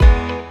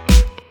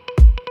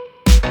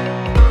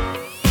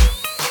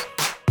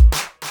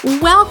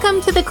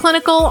Welcome to The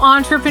Clinical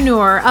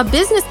Entrepreneur, a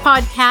business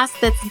podcast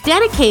that's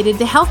dedicated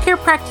to healthcare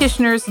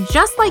practitioners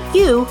just like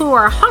you who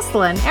are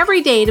hustling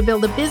every day to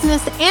build a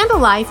business and a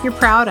life you're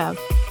proud of.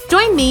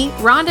 Join me,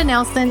 Rhonda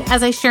Nelson,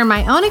 as I share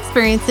my own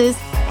experiences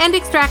and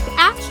extract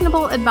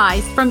actionable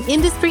advice from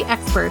industry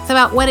experts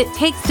about what it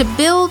takes to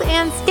build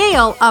and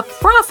scale a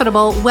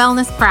profitable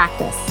wellness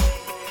practice.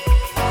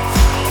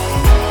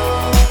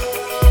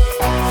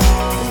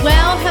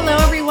 Well, hello,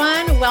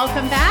 everyone.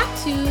 Welcome back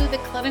to the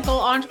Clinical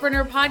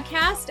Entrepreneur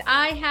Podcast.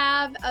 I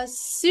have a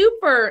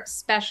super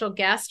special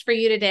guest for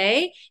you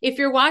today. If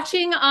you're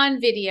watching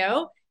on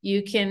video,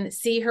 you can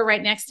see her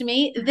right next to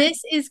me.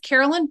 This is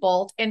Carolyn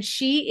Boldt, and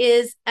she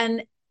is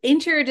an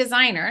interior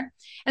designer.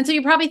 And so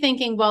you're probably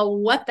thinking, well,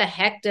 what the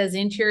heck does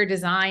interior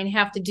design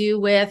have to do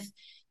with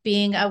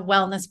being a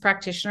wellness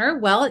practitioner?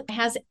 Well, it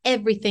has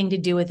everything to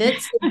do with it.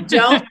 So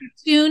don't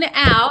tune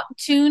out,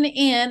 tune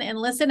in and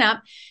listen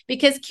up,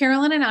 because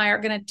Carolyn and I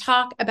are going to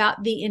talk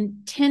about the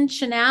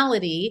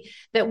intentionality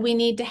that we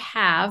need to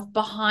have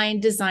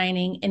behind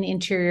designing an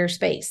interior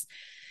space.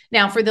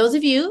 Now, for those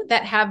of you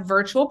that have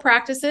virtual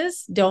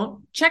practices,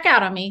 don't check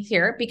out on me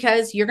here,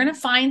 because you're going to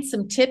find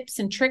some tips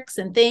and tricks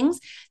and things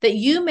that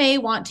you may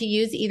want to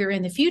use either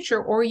in the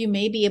future, or you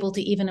may be able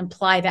to even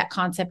apply that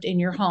concept in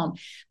your home.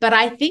 But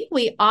I think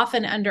we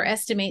often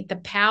underestimate the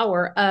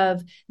power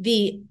of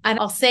and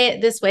I'll say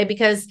it this way,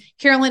 because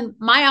Carolyn,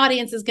 my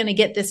audience is going to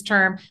get this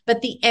term,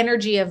 but the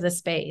energy of the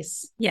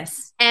space.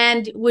 Yes.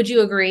 And would you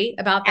agree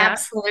about that?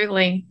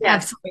 Absolutely.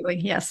 Yes.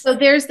 Absolutely. Yes. So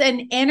there's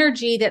an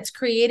energy that's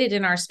created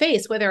in our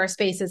space, whether our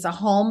space is a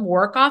home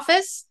work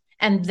office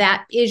and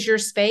that is your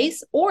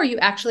space, or you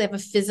actually have a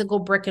physical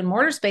brick and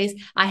mortar space.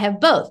 I have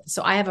both.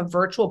 So I have a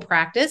virtual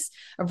practice,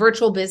 a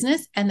virtual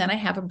business, and then I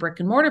have a brick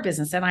and mortar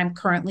business. And I'm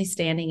currently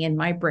standing in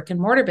my brick and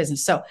mortar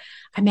business. So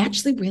I'm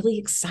actually really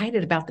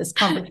excited about this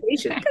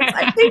conversation, because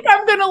I think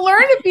I'm going to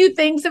learn a few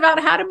things about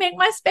how to make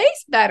my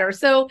space better.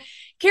 So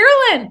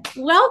Carolyn,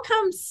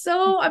 welcome.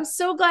 I'm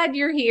so glad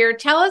you're here.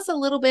 Tell us a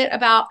little bit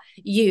about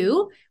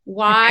you,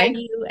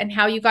 you and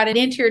how you got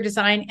into interior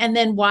design, and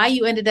then why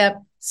you ended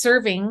up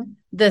serving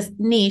the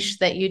niche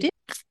that you did.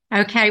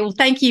 Okay. Well,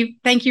 thank you.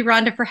 Thank you,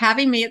 Rhonda, for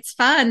having me. It's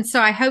fun. So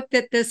I hope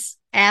that this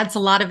adds a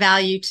lot of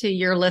value to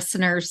your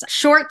listeners.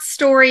 Short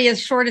story, as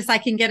short as I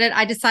can get it.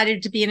 I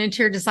decided to be an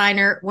interior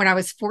designer when I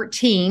was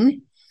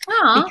 14.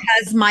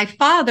 Because my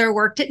father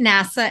worked at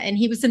NASA and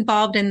he was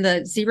involved in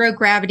the zero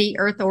gravity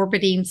Earth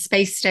orbiting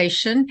space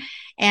station.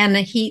 And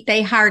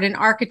they hired an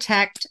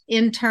architect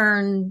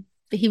intern.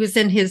 He was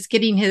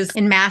getting his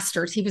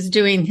master's. He was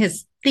doing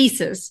his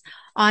thesis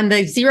on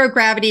the zero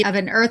gravity of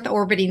an Earth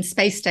orbiting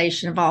space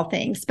station, of all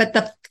things. But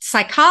the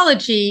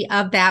psychology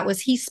of that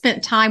was he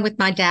spent time with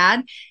my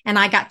dad, and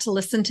I got to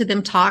listen to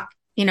them talk,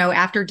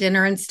 after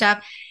dinner and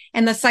stuff.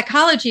 And the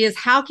psychology is,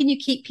 how can you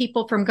keep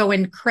people from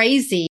going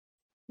crazy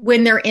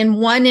when they're in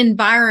one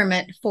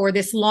environment for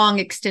this long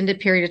extended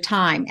period of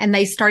time? And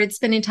they started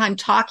spending time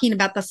talking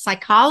about the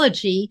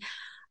psychology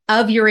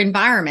of your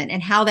environment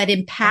and how that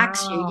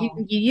impacts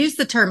you. You use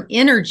the term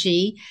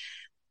energy.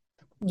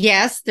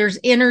 Yes, there's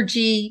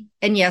energy,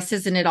 and yes,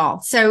 isn't it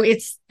all? So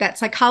it's that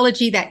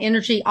psychology, that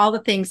energy, all the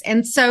things.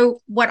 And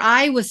so what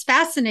I was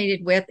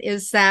fascinated with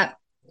is that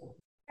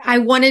I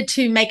wanted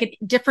to make a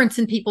difference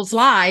in people's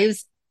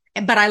lives,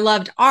 but I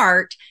loved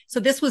art.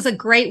 So this was a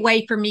great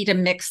way for me to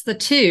mix the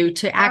two,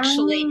 to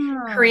actually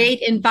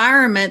create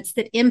environments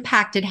that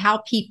impacted how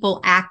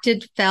people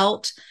acted,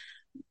 felt,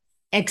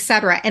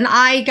 etc. And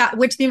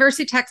went to the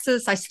University of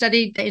Texas. I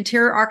studied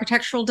interior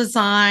architectural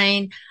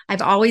design.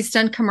 I've always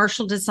done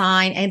commercial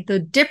design. And the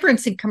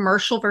difference in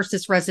commercial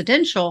versus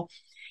residential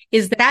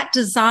is that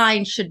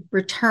design should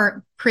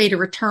create a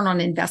return on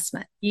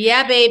investment.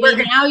 Yeah,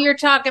 baby. Now you're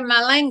talking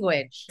my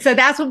language. So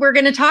that's what we're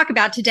going to talk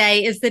about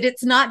today, is that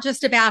it's not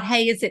just about,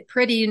 hey, is it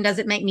pretty and does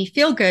it make me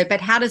feel good?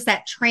 But how does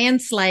that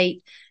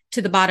translate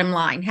to the bottom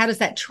line? How does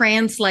that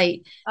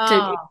translate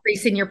to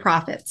increasing your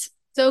profits?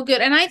 So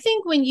good. And I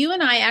think when you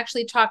and I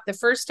actually talked the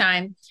first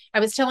time, I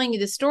was telling you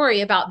the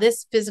story about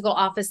this physical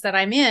office that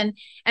I'm in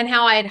and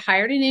how I had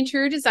hired an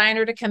interior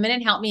designer to come in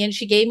and help me. And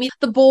she gave me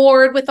the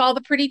board with all the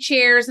pretty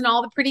chairs and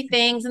all the pretty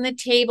things and the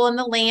table and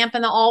the lamp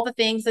and all the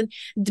things, and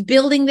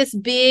building this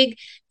big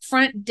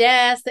front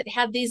desk that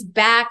had these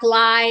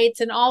backlights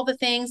and all the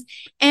things.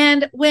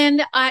 And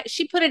when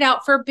she put it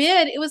out for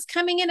bid, it was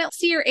coming in at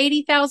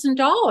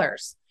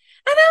 $80,000.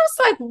 And I was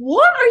like,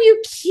 what? Are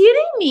you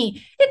kidding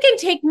me? It can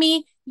take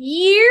me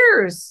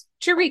years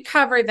to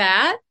recover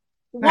that.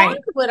 Why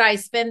would I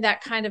spend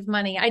that kind of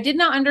money? I did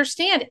not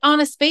understand,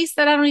 on a space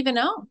that I don't even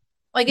own.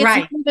 Like, it's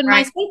not even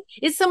my space.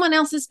 It's someone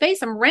else's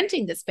space. I'm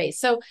renting the space.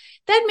 So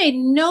that made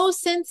no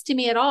sense to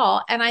me at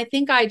all. And I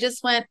think I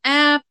just went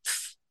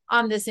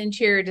on this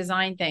interior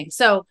design thing.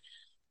 So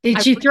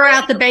did you throw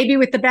out the baby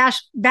with the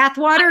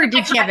bathwater, or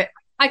did you have it?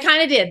 I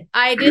kind of did.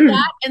 I did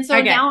that. And so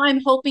now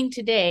I'm hoping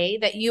today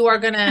that you are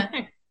going to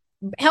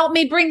help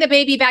me bring the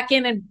baby back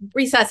in and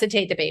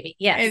resuscitate the baby.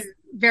 Yes.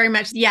 Very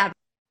much. Yeah.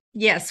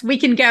 Yes. We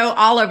can go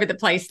all over the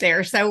place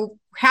there. So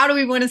how do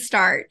we want to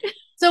start?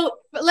 So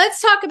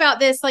let's talk about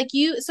this. Like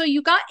so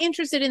you got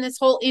interested in this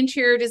whole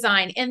interior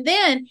design and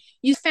then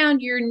you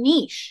found your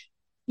niche.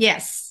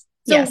 Yes.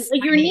 So Yes.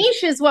 your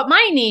niche is what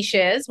my niche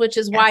is, which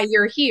is why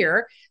you're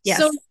here. Yes.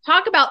 So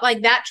talk about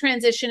like that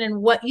transition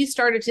and what you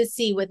started to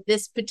see with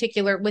this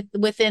particular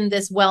within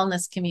this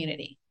wellness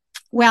community.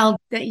 Well,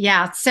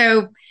 yeah.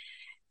 So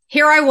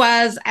here I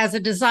was as a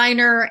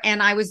designer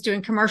and I was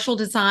doing commercial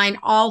design,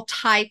 all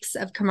types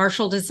of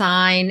commercial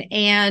design.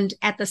 And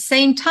at the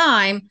same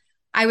time,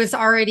 I was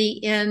already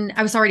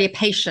a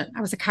patient.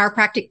 I was a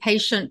chiropractic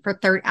patient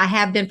I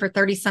have been for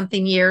 30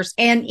 something years,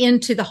 and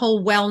into the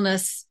whole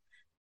wellness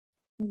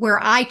where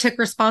I took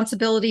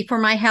responsibility for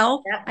my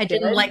health. I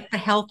didn't let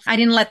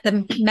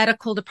the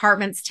medical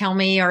departments tell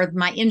me or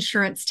my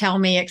insurance tell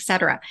me, et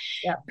cetera.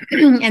 Yeah.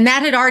 And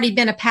that had already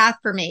been a path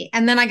for me.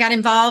 And then I got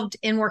involved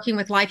in working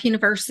with Life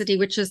University,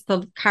 which is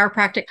the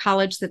chiropractic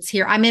college that's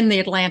here. I'm in the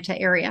Atlanta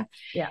area.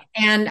 Yeah.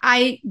 And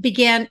I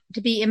began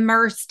to be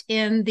immersed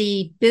in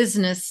the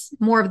business,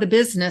 more of the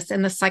business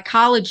and the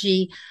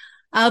psychology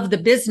of the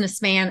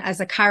businessman as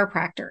a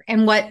chiropractor,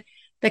 and what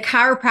the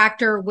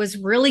chiropractor was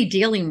really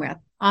dealing with.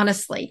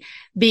 Honestly,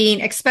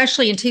 being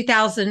especially in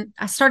 2000,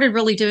 I started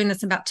really doing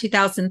this about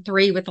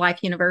 2003 with Life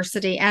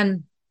University,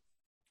 and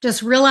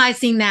just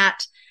realizing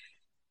that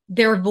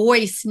their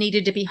voice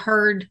needed to be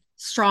heard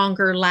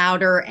stronger,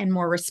 louder, and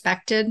more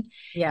respected.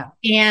 Yeah.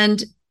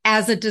 And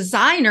as a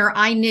designer,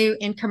 I knew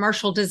in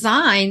commercial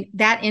design,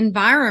 that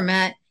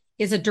environment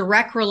is a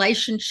direct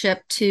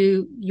relationship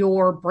to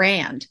your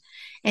brand.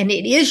 And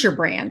it is your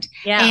brand.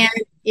 Yeah.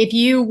 And if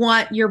you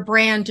want your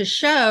brand to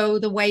show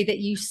the way that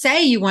you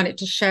say you want it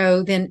to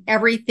show, then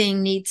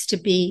everything needs to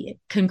be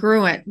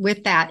congruent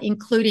with that,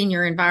 including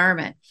your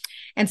environment.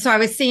 And so I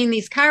was seeing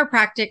these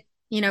chiropractic,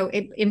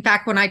 in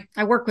fact, when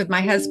I work with my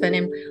husband,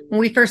 and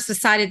when we first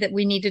decided that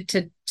we needed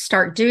to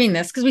start doing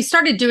this, because we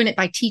started doing it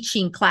by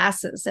teaching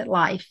classes at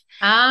Life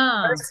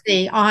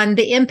University on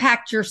the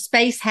impact your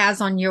space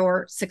has on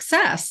your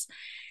success,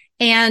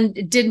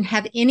 and didn't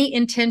have any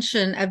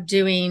intention of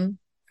doing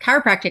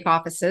chiropractic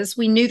offices.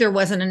 We knew there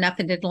wasn't enough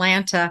in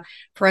Atlanta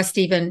for us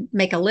to even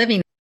make a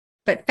living.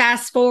 But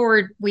fast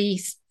forward,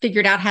 we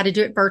figured out how to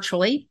do it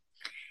virtually.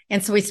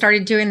 And so we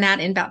started doing that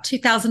in about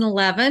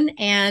 2011,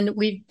 and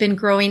we've been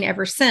growing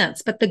ever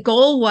since. But the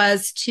goal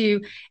was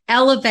to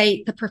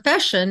elevate the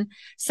profession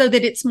so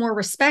that it's more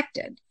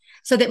respected,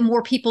 so that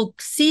more people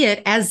see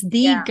it as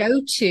the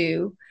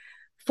go-to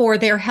for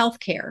their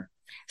healthcare.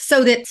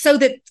 So that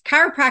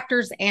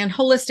chiropractors and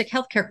holistic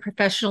healthcare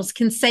professionals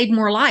can save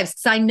more lives.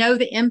 Because I know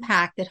the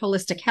impact that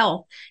holistic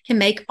health can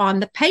make on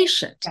the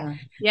patient.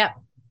 Yeah.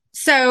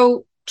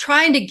 So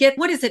trying to get,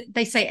 what is it?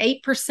 They say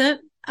 8%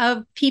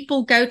 of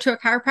people go to a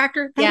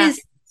chiropractor. That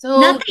is so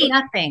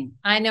nothing.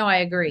 I know. I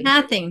agree.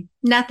 Nothing.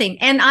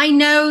 And I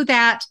know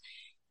that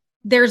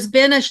there's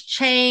been a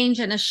change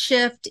and a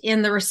shift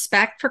in the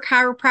respect for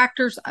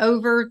chiropractors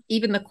over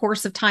even the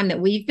course of time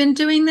that we've been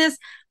doing this,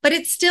 but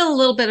it's still a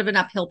little bit of an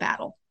uphill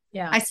battle.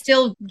 Yeah. I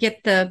still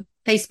get the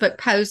Facebook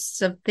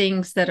posts of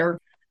things that are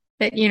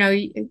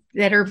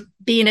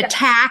being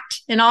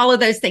attacked and all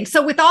of those things.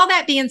 So with all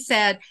that being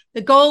said,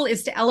 the goal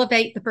is to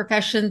elevate the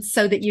profession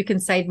so that you can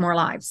save more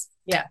lives.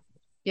 Yeah.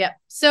 Yeah.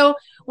 So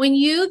when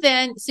you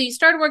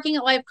started working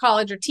at Life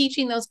College or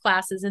teaching those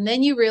classes, and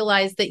then you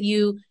realized that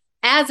you,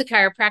 as a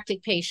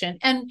chiropractic patient,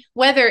 and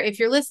if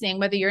you're listening,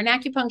 whether you're an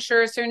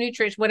acupuncturist or a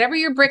nutritionist, whatever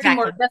your brick and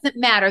mortar, doesn't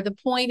matter. The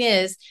point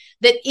is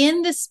that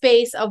in the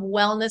space of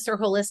wellness or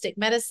holistic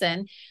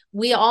medicine,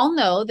 we all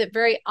know that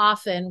very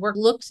often we're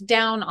looked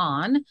down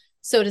on,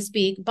 so to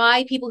speak,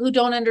 by people who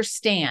don't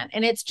understand.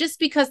 And it's just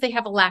because they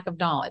have a lack of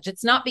knowledge.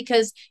 It's not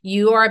because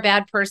you are a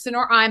bad person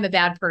or I'm a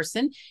bad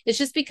person. It's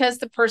just because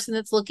the person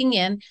that's looking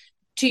in,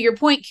 to your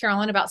point,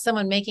 Carolyn, about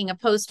someone making a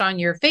post on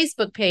your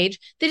Facebook page,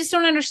 they just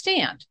don't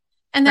understand.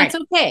 And that's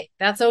okay.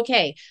 That's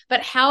okay.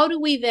 But how do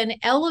we then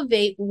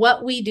elevate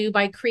what we do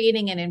by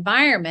creating an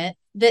environment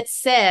that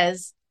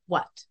says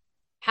what?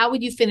 How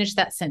would you finish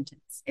that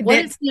sentence? What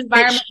is the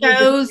environment that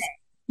shows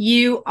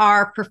you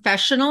are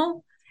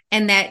professional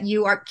and that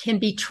you can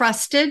be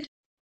trusted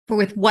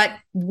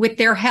with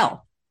their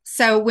health?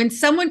 So when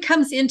someone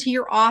comes into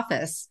your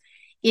office,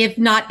 if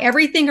not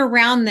everything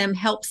around them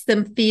helps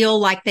them feel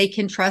like they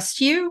can trust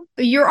you,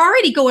 you're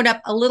already going up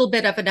a little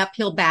bit of an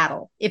uphill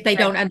battle if they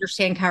don't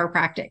understand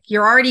chiropractic.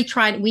 You're already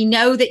we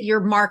know that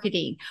you're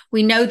marketing.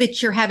 We know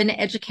that you're having to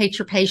educate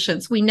your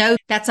patients. We know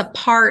that's a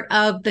part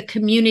of the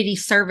community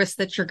service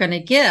that you're going to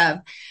give.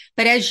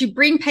 But as you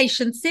bring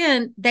patients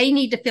in, they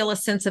need to feel a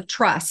sense of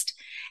trust.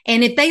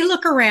 And if they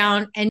look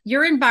around and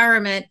your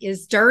environment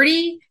is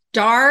dirty,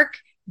 dark,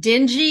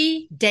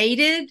 dingy,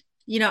 dated,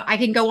 I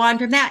can go on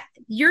from that,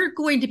 you're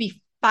going to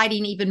be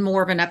fighting even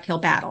more of an uphill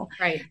battle.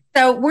 Right.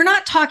 So we're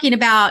not talking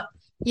about,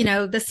 the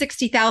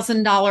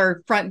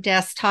 $60,000 front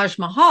desk Taj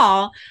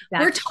Mahal.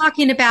 We're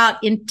talking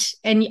about,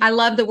 and I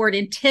love the word,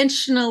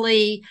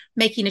 intentionally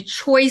making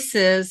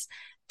choices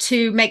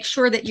to make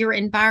sure that your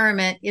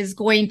environment is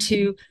going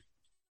to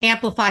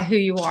amplify who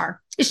you are.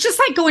 It's just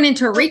like going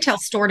into a retail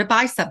store to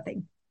buy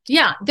something.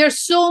 Yeah, there's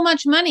so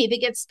much money that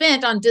gets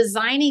spent on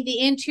designing the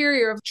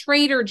interior of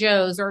Trader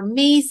Joe's or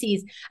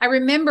Macy's. I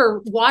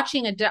remember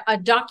watching a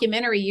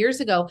documentary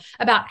years ago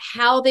about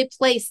how they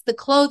place the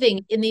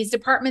clothing in these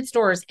department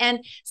stores.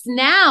 And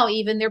now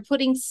even they're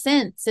putting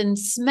scents and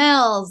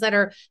smells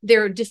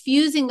they're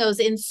diffusing those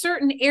in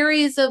certain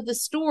areas of the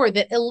store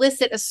that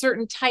elicit a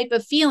certain type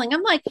of feeling.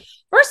 I'm like,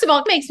 first of all,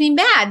 it makes me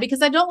mad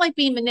because I don't like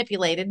being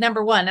manipulated,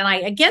 number one, and I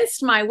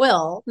against my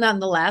will,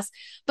 nonetheless.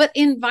 But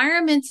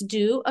environments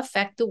do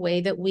affect the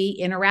way that we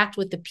interact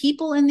with the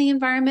people in the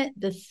environment,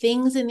 the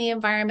things in the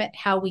environment,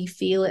 how we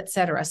feel, et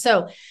cetera.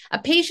 So a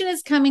patient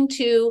is coming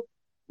to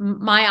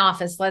my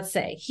office, let's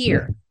say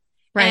here,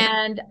 right.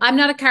 And I'm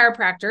not a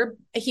chiropractor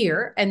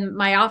here, and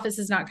my office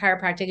is not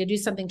chiropractic. I do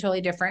something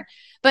totally different.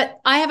 But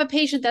I have a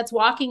patient that's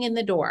walking in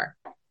the door,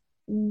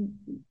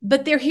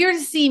 but they're here to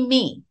see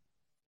me.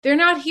 They're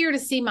not here to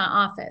see my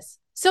office.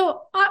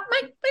 So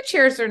my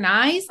chairs are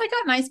nice. I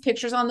got nice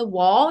pictures on the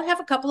wall. I have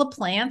a couple of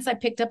plants I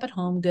picked up at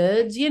Home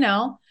Goods.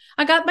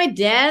 I got my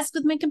desk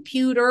with my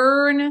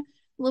computer and a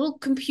little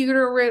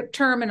computer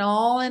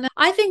terminal. And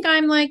I think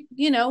I'm like,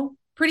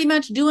 pretty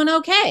much doing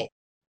okay.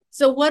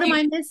 So what am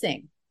I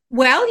missing?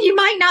 Well, you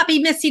might not be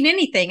missing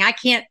anything. I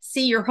can't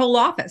see your whole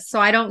office,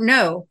 so I don't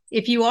know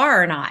if you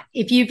are or not.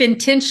 If you've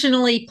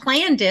intentionally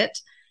planned it,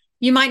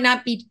 you might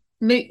not be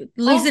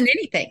losing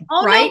anything,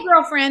 right? No,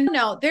 girlfriend.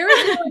 No, there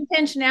is no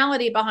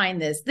intentionality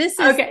behind this. This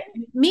is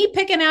me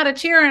picking out a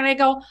chair and I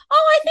go,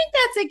 oh, I think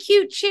that's a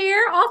cute chair.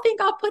 I'll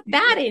put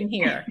that in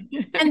here.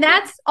 And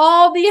that's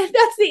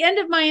the end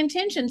of my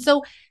intention.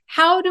 So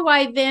how do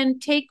I then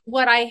take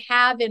what I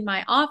have in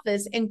my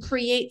office and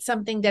create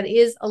something that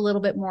is a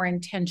little bit more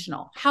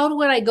intentional? How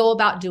would I go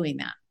about doing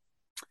that?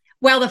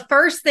 Well, the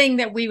first thing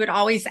that we would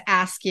always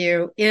ask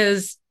you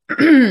is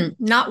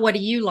not what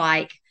do you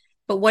like,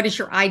 but what is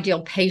your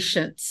ideal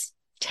patient's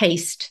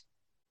taste?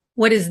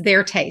 What is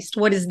their taste?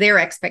 What is their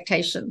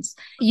expectations?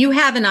 You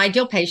have an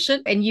ideal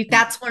patient, and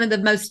that's one of the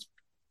most,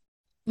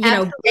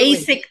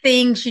 basic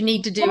things you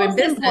need to do in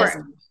business,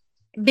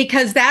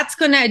 because that's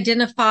going to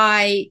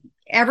identify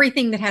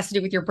everything that has to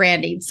do with your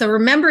branding. So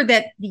remember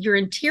that your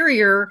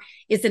interior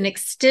is an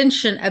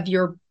extension of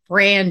your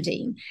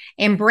branding,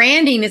 and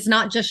branding is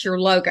not just your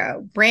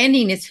logo.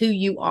 Branding is who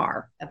you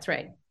are. That's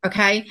right.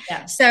 Okay.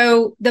 Yeah.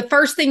 So the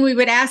first thing we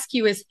would ask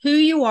you is who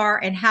you are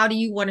and how do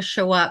you want to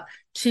show up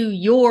to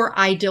your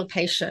ideal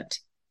patient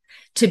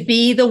to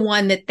be the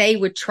one that they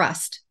would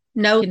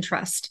know and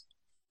trust.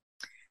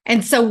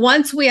 And so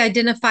once we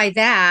identify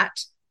that,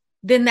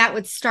 then that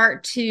would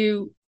start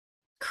to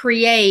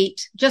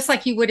create, just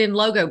like you would in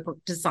logo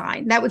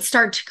design, that would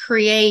start to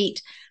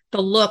create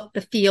the look,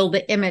 the feel,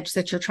 the image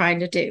that you're trying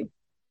to do.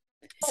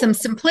 Some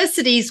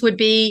simplicities would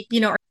be,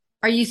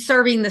 are you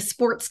serving the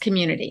sports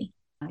community?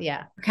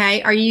 Yeah.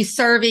 Okay. Are you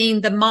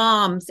serving the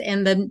moms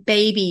and the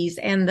babies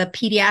and the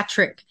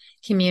pediatric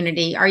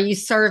community? Are you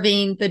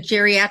serving the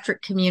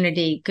geriatric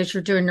community because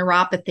you're doing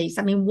neuropathies?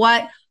 I mean,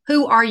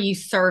 who are you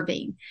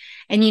serving?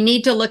 And you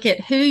need to look at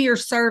who you're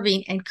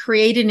serving and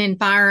create an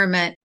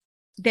environment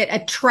that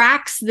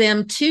attracts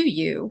them to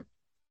you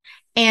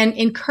and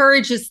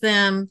encourages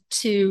them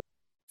to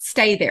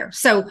stay there.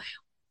 So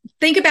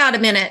think about a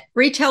minute,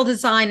 retail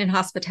design and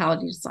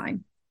hospitality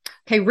design.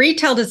 Okay,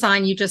 retail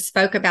design, you just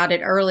spoke about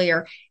it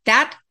earlier.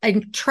 That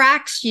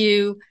attracts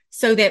you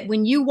so that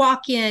when you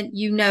walk in,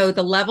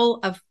 the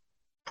level of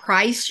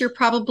price you're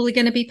probably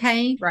going to be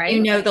paying.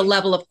 Right. The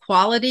level of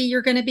quality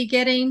you're going to be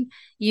getting.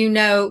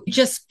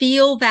 Just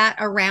feel that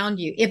around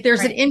you. If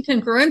there's an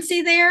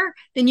incongruency there,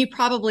 then you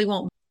probably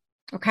won't.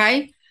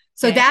 Okay.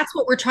 So that's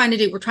what we're trying to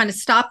do. We're trying to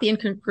stop the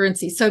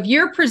incongruency. So if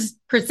you're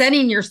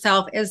presenting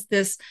yourself as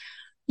this,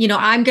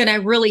 I'm going to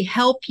really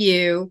help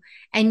you,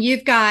 and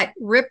you've got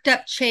ripped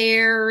up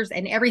chairs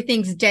and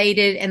everything's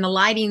dated and the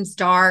lighting's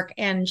dark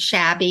and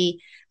shabby,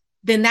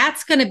 then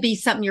that's going to be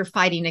something you're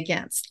fighting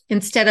against.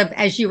 Instead of,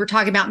 as you were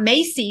talking about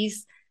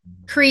Macy's,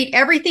 create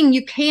everything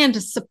you can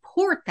to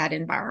support that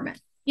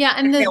environment. Yeah.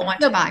 And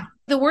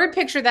the word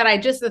picture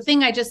the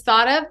thing I just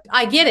thought of,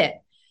 I get it.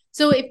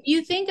 So if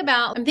you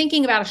I'm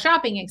thinking about a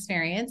shopping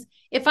experience.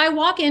 If I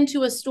walk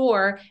into a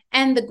store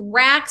and the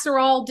racks are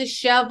all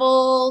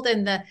disheveled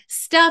and the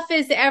stuff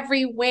is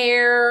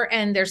everywhere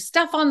and there's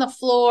stuff on the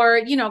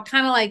floor,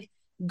 kind of like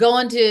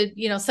going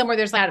to, somewhere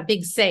there's like a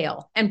big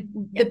sale and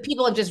the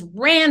people have just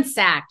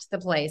ransacked the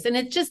place. And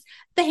it's just,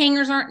 the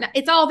hangers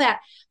it's all that.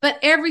 But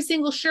every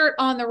single shirt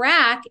on the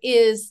rack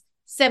is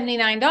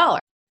 $79.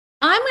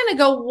 I'm going to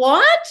go,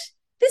 what?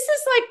 This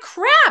is like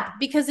crap,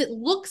 because it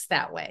looks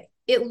that way.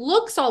 It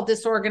looks all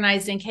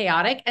disorganized and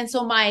chaotic. And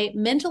so my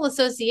mental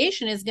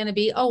association is going to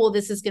be, oh, well,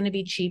 this is going to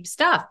be cheap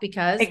stuff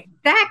because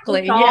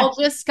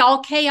it's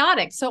all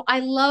chaotic. So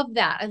I love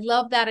that. I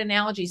love that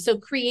analogy. So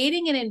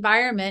creating an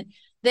environment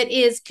that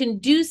is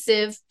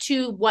conducive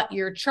to what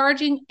you're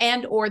charging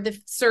and or the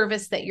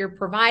service that you're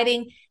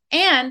providing.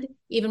 And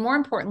even more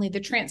importantly, the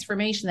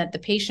transformation that the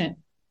patient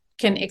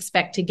can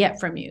expect to get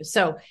from you.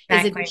 So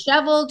is it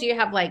disheveled? Do you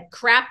have like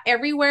crap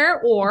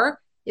everywhere? Or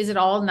Is it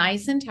all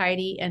nice and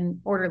tidy and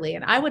orderly?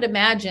 And I would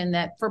imagine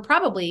that for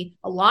probably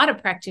a lot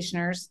of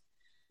practitioners,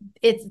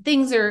 it's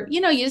things are,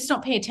 you just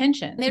don't pay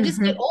attention. They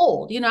just get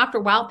old, after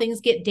a while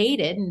things get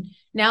dated, and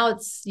now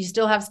you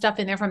still have stuff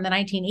in there from the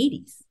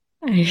 1980s.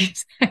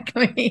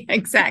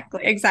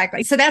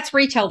 Exactly. So that's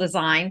retail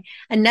design.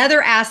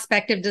 Another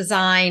aspect of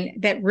design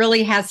that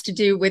really has to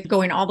do with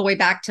going all the way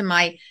back to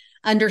my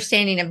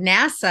understanding of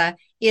NASA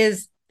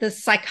is the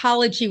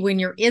psychology when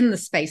you're in the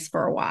space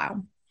for a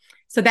while.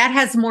 So that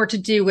has more to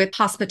do with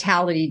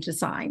hospitality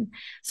design.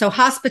 So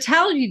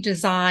hospitality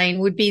design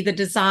would be the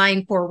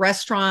design for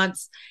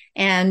restaurants,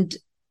 and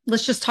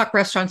let's just talk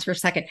restaurants for a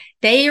second.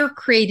 They are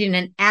creating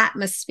an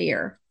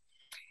atmosphere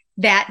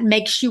that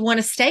makes you want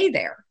to stay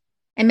there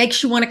and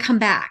makes you want to come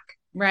back.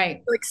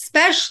 Right.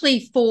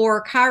 Especially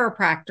for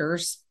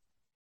chiropractors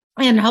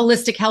and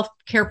holistic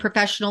healthcare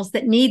professionals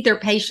that need their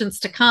patients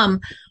to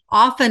come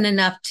often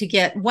enough to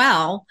get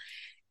well.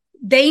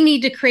 They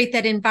need to create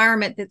that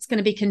environment that's going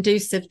to be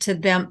conducive to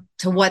them,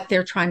 to what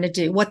they're trying to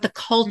do, what the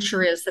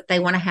culture is that they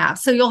want to have.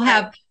 So you'll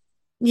have,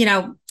 we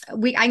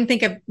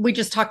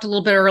just talked a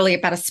little bit earlier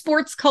about a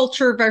sports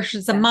culture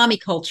versus a mommy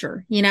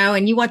culture,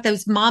 and you want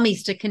those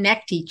mommies to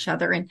connect to each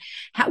other. And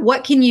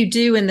what can you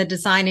do in the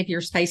design of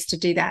your space to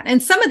do that?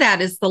 And some of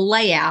that is the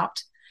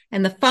layout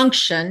and the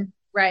function.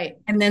 Right.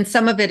 And then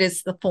some of it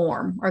is the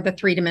form or the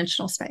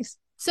three-dimensional space.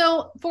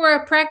 So for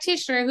a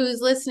practitioner who's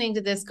listening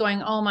to this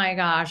going, oh my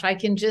gosh, I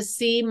can just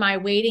see my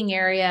waiting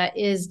area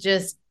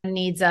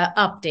needs a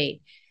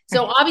update.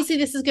 So obviously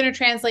this is going to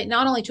translate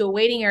not only to a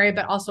waiting area,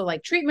 but also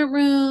like treatment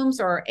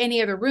rooms or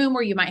any other room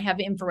where you might have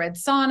infrared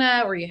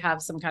sauna, or you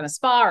have some kind of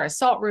spa or a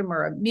salt room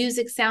or a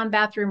music sound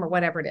bathroom or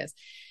whatever it is.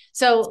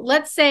 So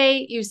let's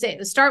say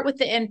start with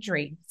the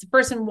entry. The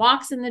person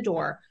walks in the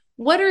door.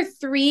 What are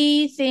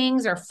 3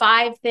 things or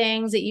 5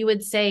 things that you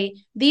would say,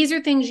 these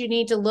are things you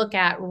need to look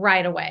at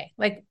right away?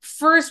 Like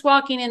first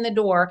walking in the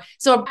door.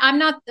 So I'm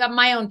not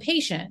my own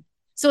patient.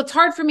 So it's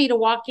hard for me to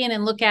walk in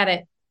and look at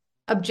it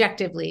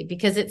objectively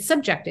because it's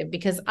subjective,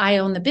 because I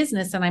own the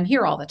business and I'm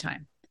here all the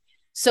time.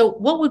 So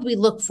what would we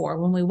look for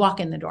when we walk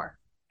in the door?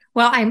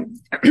 Well,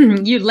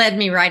 you led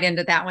me right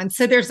into that one.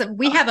 So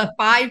we have a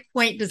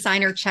 5-point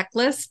designer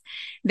checklist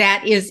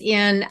that it's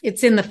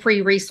in the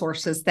free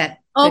resources that.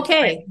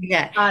 Okay.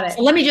 Got it.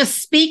 So let me just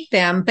speak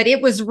them, but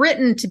it was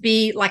written to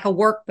be like a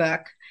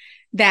workbook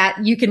that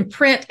you can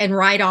print and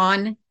write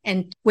on,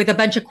 and with a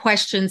bunch of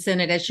questions in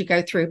it as you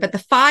go through. But the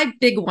 5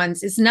 big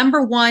ones is,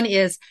 number 1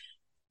 is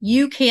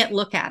you can't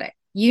look at it.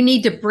 You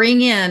need to bring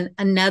in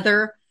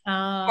another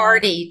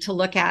party to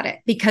look at it,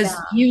 because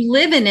you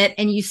live in it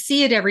and you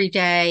see it every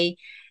day.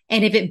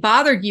 And if it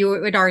bothered you,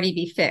 it would already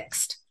be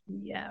fixed.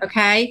 Yeah.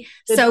 Okay.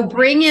 So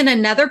bring in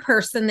another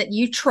person that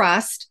you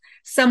trust,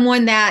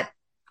 someone that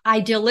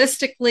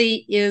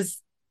idealistically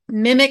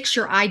mimics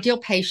your ideal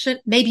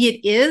patient. Maybe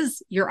it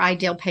is your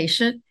ideal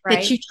patient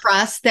that you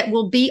trust, that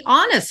will be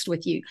honest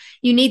with you.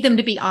 You need them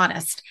to be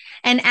honest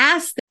and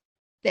ask them.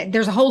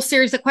 There's a whole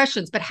series of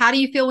questions, but how do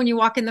you feel when you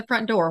walk in the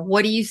front door?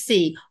 What do you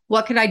see?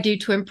 What could I do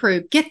to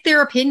improve? Get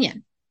their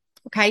opinion.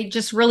 Okay.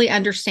 Just really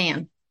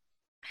understand.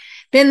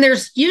 Then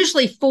there's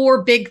usually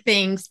 4 big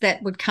things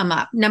that would come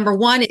up. Number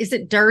 1, is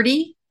it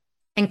dirty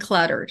and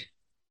cluttered?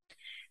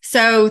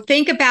 So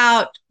think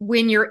about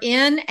when you're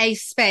in a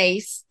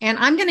space, and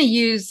I'm going to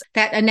use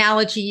that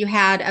analogy you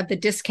had of the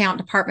discount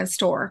department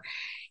store.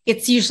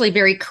 It's usually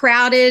very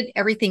crowded.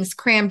 Everything's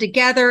crammed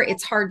together.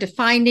 It's hard to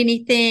find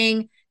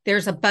anything.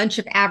 There's a bunch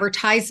of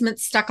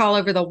advertisements stuck all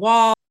over the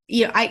wall.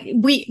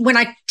 When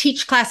I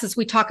teach classes,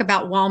 we talk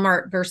about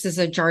Walmart versus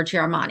a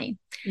Giorgio Armani.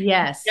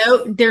 Yes.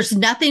 No, there's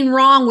nothing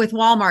wrong with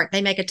Walmart.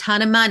 They make a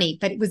ton of money,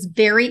 but it was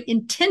very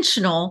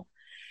intentional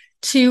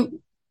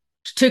to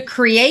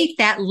create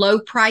that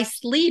low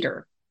priced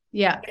leader.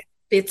 Yeah.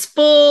 It's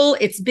full,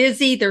 it's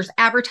busy. There's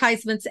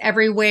advertisements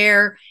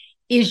everywhere.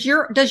 Does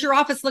your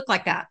office look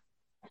like that?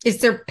 Is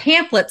there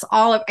pamphlets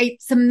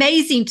it's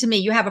amazing to me.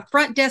 You have a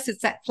front desk.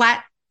 It's that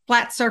flat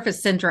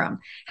surface syndrome.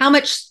 How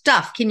much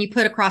stuff can you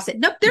put across it?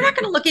 Nope. They're not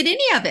going to look at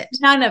any of it.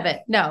 None of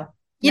it. No.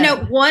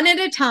 One at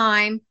a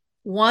time,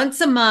 once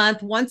a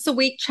month, once a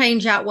week,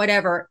 change out,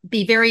 whatever.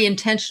 Be very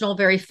intentional,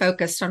 very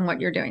focused on what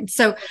you're doing.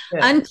 So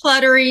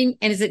uncluttering,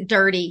 and is it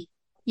dirty?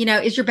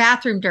 Is your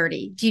bathroom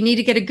dirty? Do you need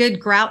to get a good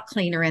grout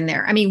cleaner in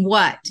there? I mean,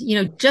 what?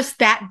 Just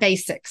that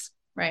basics.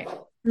 Right.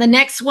 The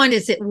next one,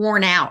 is it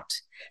worn out?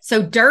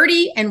 So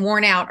dirty and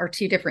worn out are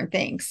 2 different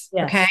things.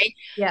 Yes. Okay.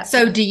 Yeah.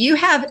 So do you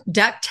have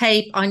duct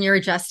tape on your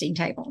adjusting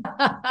table?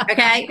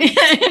 Okay.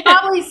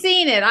 Probably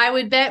seen it. I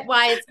would bet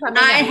why it's coming.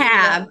 I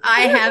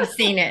have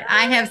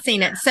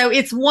seen it. So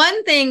it's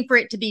one thing for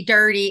it to be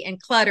dirty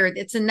and cluttered.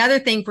 It's another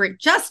thing for it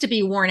just to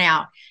be worn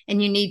out,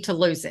 and you need to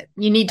lose it.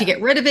 You need to get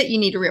rid of it. You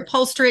need to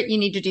reupholster it. You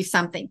need to do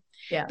something.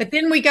 Yeah. But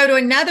then we go to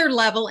another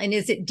level, and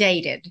is it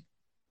dated?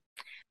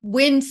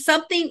 When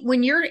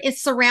your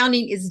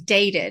surrounding is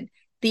dated,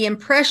 the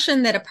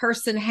impression that a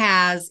person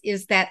has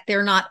is that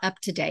they're not up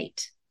to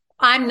date.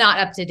 I'm not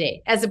up to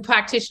date as a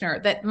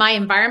practitioner, that my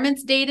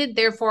environment's dated,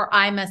 therefore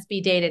I must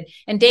be dated.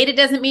 And dated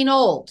doesn't mean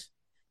old.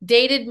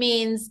 Dated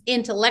means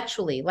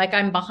intellectually, like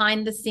I'm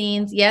behind the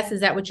scenes. Yes. Is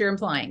that what you're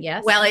implying?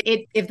 Yes. Well,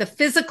 if the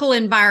physical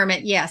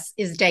environment, yes,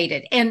 is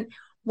dated. And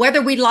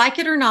whether we like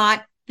it or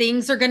not,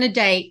 things are going to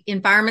date,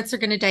 environments are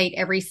going to date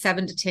every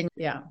 7 to 10 years.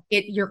 Yeah.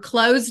 Your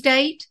clothes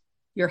date,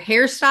 your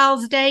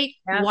hairstyles date.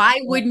 Yeah. Why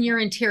wouldn't your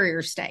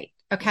interiors date?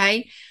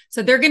 Okay.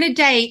 So they're going to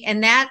date.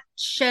 And that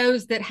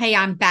shows that, hey,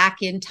 I'm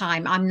back in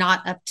time. I'm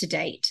not up to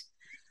date,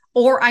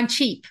 or I'm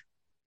cheap.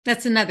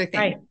 That's another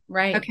thing.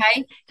 Right.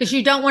 Okay. Because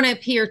you don't want to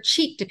appear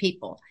cheap to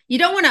people. You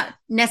don't want to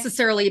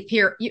necessarily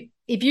appear,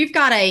 if you've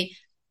got a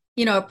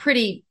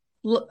pretty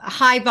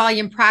high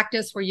volume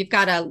practice where you've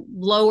got a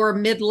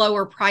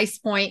lower price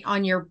point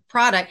on your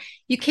product,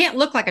 you can't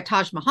look like a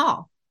Taj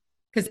Mahal,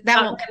 because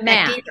that won't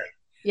connect either.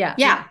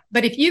 Yeah.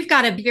 But if you've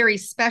got a very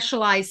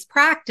specialized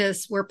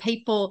practice where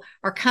people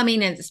are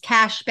coming in as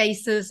cash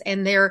basis,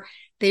 and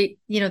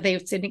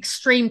it's in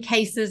extreme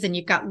cases, and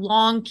you've got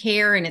long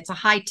care and it's a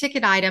high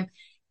ticket item,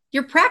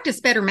 your practice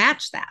better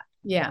match that.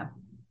 Yeah.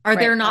 Or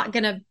they're not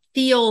going to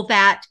feel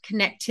that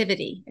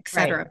connectivity, et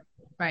cetera.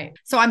 Right.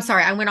 So I'm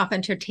sorry, I went off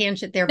into a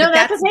tangent there, No, but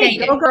that's okay.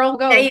 dated. Go, girl,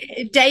 go.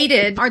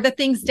 Dated are the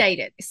things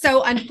dated.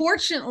 So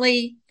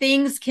unfortunately,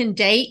 things can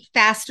date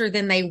faster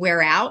than they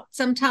wear out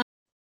sometimes,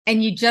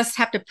 and you just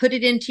have to put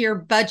it into your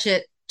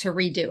budget to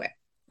redo it.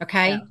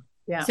 Okay.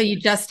 Yeah. So you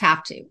just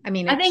have to. I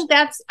mean, I think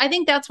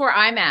that's where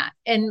I'm at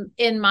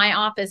in my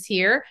office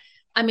here.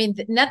 I mean,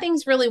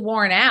 nothing's really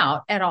worn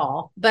out at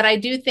all, but I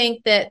do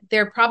think that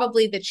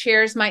the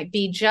chairs might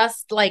be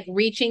just like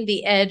reaching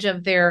the edge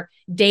of their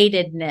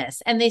datedness,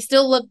 and they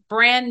still look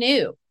brand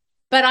new.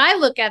 But I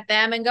look at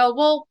them and go,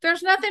 well,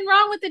 there's nothing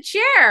wrong with the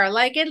chair.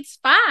 Like, it's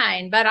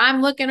fine. But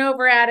I'm looking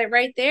over at it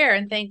right there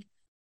and think,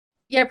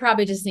 yeah, I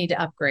probably just need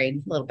to upgrade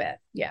a little bit.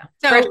 Yeah.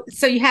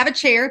 So you have a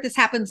chair. This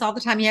happens all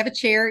the time. You have a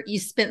chair. You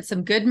spent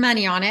some good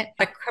money on it.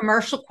 A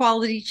commercial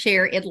quality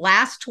chair. It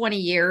lasts 20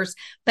 years,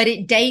 but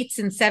it dates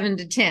in 7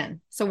 to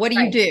 10. So what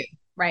do you do?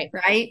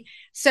 Right.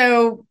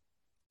 So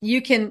you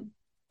can,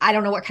 I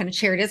don't know what kind of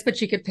chair it is, but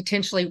you could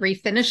potentially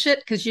refinish it,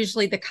 because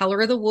usually the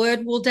color of the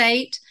wood will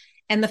date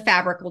and the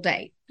fabric will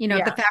date.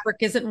 If the fabric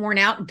isn't worn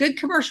out, good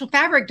commercial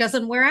fabric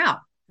doesn't wear out.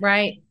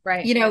 Right.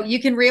 You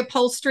can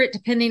reupholster it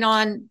depending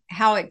on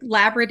how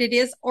elaborate it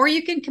is, or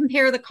you can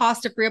compare the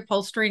cost of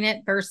reupholstering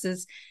it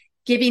versus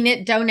giving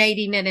it,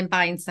 donating it, and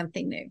buying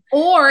something new.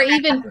 Or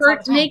even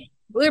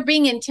we're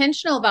being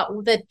intentional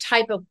about the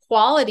type of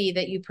quality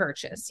that you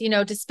purchase,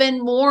 to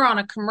spend more on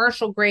a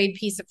commercial grade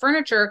piece of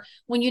furniture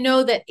when you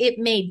know that it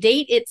may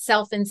date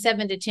itself in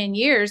 7 to 10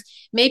 years.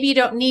 Maybe you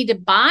don't need to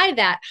buy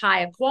that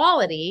high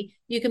quality.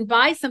 You can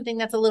buy something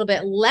that's a little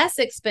bit less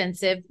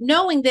expensive,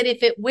 knowing that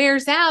if it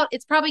wears out,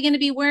 it's probably going to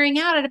be wearing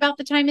out at about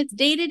the time it's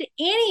dated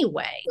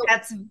anyway.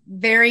 That's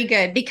very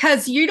good,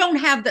 because you don't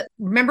have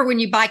remember, when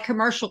you buy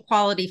commercial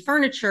quality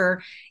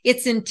furniture,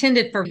 it's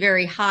intended for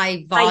very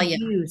high volume.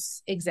 High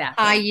use,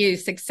 exactly. High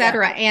use, et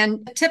cetera. Yeah.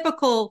 And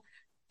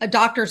a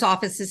doctor's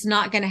office is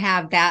not going to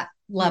have that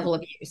level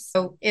of use.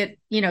 So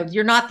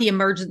you're not the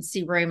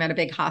emergency room at a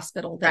big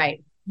hospital.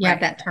 You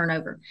have that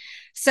turnover.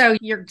 So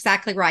you're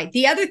exactly right.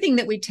 The other thing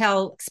that we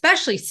tell,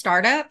 especially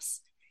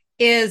startups,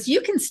 is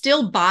you can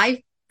still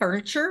buy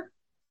furniture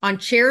on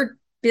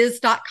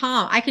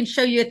chairbiz.com. I can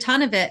show you a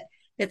ton of it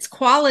that's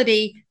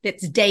quality,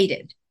 that's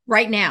dated.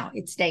 Right now,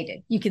 it's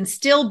dated. You can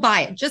still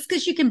buy it. Just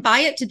because you can buy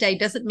it today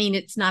doesn't mean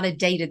it's not a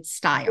dated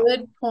style.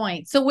 Good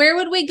point. So where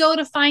would we go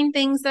to find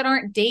things that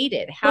aren't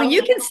dated?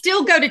 You can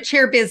still go to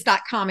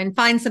chairbiz.com and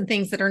find some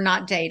things that are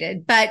not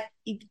dated. But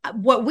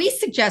what we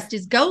suggest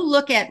is go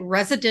look at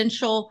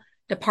residential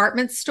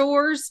department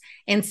stores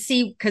and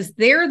see, because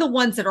they're the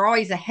ones that are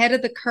always ahead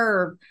of the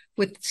curve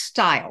with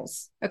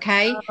styles.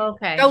 Okay.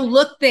 Okay. Go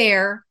look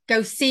there.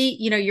 Go see,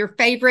 your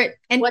favorite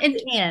and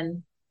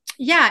in.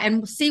 Yeah.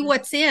 And see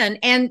what's in.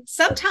 And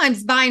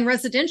sometimes buying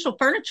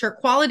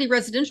quality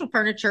residential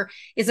furniture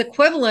is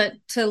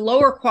equivalent to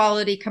lower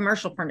quality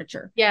commercial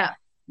furniture. Yeah.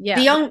 Yeah.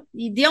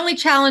 The only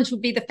challenge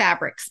would be the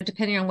fabrics,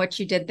 depending on what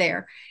you did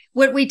there.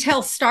 What we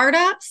tell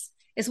startups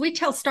is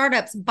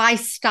buy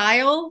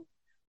style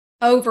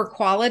over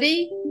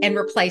quality and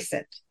replace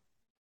it.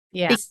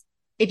 Yeah. Because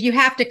if you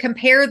have to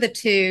compare the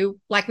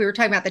two, like we were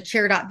talking about the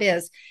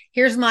chair.biz,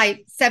 here's my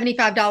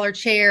 $75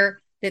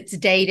 chair that's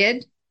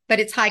dated, but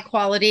it's high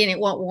quality and it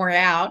won't wear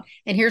out.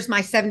 And here's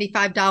my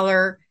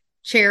 $75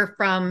 chair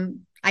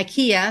from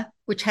IKEA,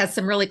 which has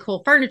some really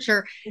cool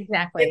furniture.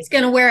 Exactly. It's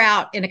going to wear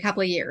out in a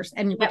couple of years,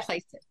 and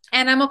replace it.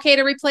 And I'm okay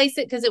to replace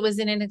it because it was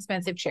in an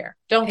expensive chair.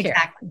 Don't care.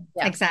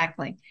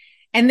 Exactly.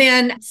 And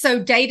then,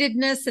 so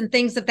datedness and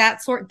things of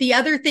that sort. The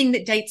other thing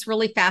that dates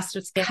really fast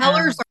is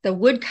colors. The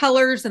wood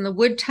colors and the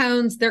wood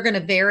tones, they're going to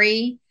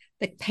vary.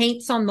 The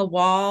paints on the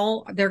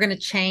wall, they're going to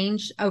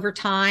change over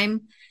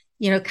time.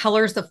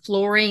 Colors of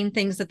flooring,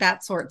 things of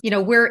that sort.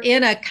 We're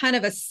in a kind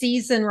of a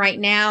season right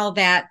now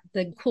that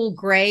the cool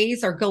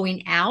grays are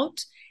going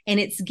out and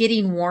it's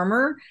getting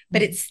warmer,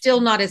 but it's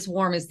still not as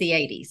warm as the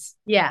 80s.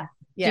 Yeah.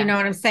 Do you know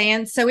what I'm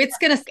saying? So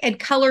and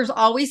colors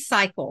always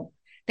cycle.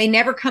 They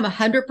never come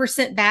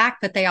 100% back,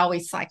 but they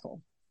always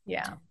cycle.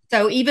 Yeah.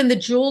 So even the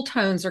jewel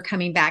tones are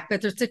coming back,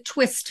 but there's a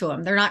twist to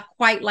them. They're not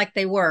quite like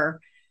they were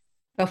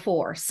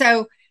before.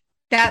 So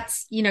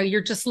that's,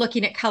 you're just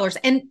looking at colors,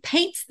 and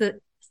paint's the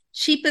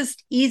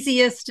cheapest,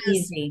 easiest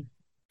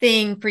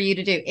thing for you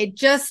to do. It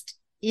just,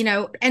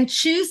 and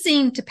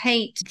choosing to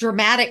paint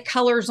dramatic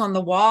colors on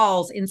the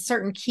walls in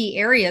certain key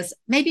areas,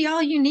 maybe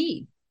all you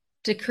need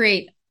to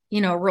create,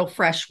 a real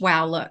fresh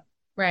wow look.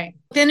 Right.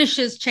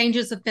 Finishes,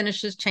 changes of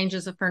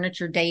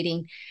furniture,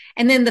 dating.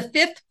 And then the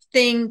fifth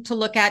thing to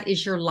look at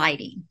is your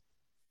lighting.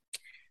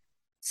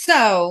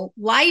 So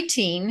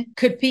lighting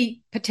could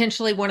be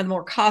potentially one of the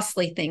more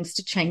costly things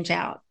to change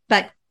out,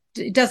 but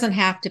it doesn't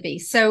have to be.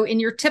 So in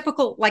your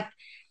typical, I'm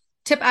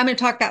going to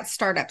talk about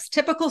startups.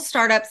 Typical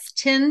startups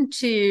tend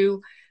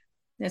to,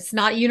 it's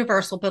not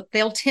universal, but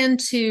they'll tend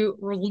to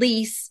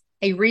release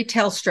a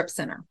retail strip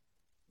center.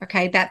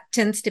 Okay. That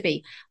tends to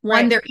be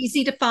one. Right. They're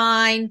easy to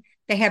find.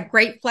 They have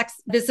great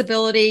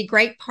visibility,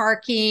 great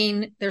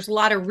parking. There's a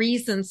lot of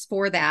reasons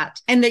for that.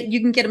 And that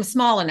you can get them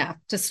small enough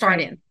to start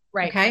in.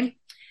 Right. Okay.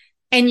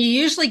 And you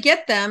usually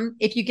get them,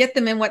 if you get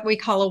them in what we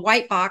call a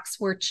white box,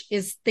 which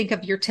is, think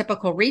of your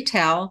typical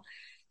retail,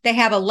 they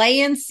have a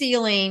lay-in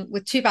ceiling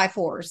with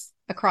 2x4s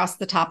across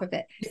the top of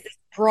it.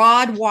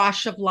 Broad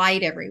wash of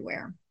light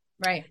everywhere.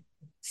 Right.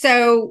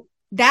 So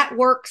that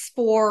works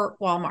for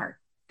Walmart.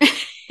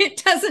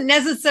 It doesn't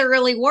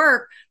necessarily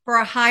work for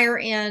a higher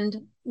end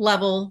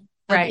level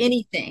of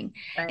anything.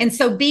 Right. And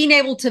so being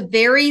able to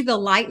vary the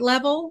light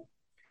level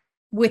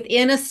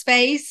within a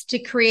space to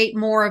create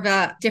more of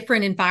a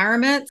different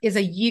environment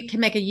can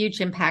make a huge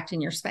impact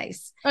in your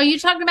space. Are you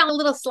talking about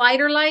little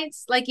slider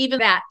lights? Like even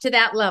that to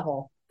that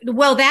level?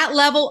 Well, that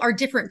level are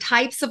different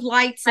types of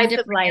lights in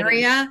different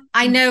area.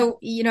 I know,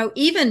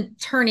 even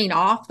turning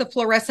off the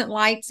fluorescent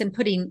lights and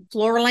putting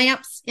floor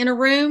lamps in a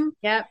room.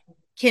 Yep.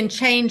 Can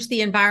change the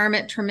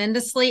environment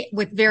tremendously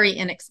with very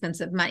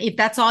inexpensive money. If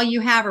that's all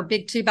you have, are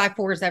big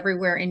 2x4s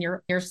everywhere in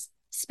your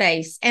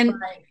space. And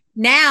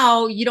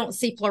now you don't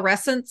see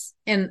fluorescents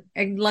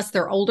unless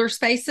they're older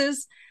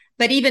spaces,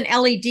 but even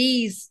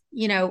LEDs,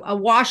 a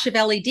wash of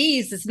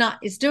LEDs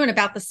is doing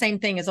about the same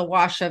thing as a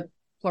wash of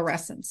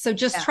fluorescents. So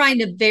just trying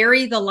to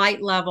vary the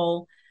light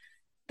level.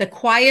 The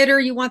quieter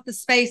you want the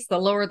space, the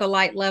lower the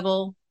light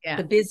level.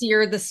 The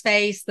busier the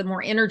space, the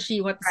more energy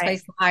you want the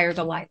space, the higher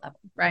the light level.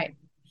 Right.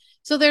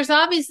 So there's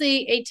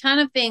obviously a ton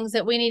of things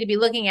that we need to be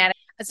looking at.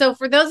 So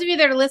for those of you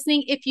that are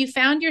listening, if you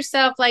found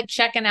yourself like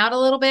checking out a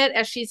little bit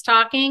as she's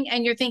talking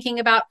and you're thinking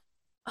about,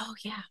 oh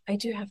yeah, I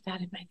do have that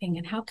in my thing.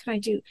 And how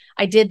can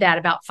I did that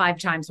about 5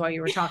 times while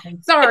you were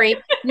talking. Sorry,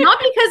 not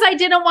because I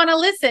didn't want to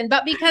listen,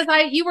 but because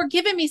you were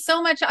giving me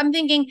so much. I'm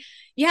thinking,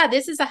 yeah,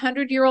 this is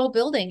 100-year-old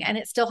building and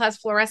it still has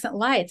fluorescent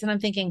lights. And I'm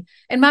thinking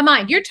in my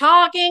mind, you're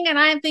talking and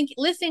I'm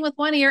listening with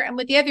one ear, and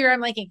with the other ear,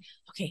 I'm thinking,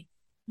 okay,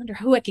 wonder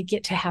who I could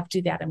get to have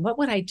do that. And what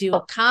would I do?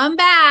 Come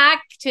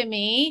back to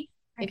me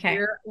if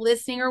you're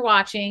listening or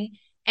watching.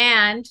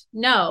 And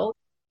no,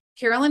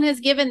 Carolyn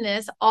has given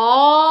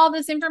all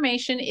this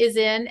information is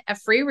in a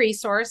free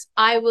resource.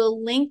 I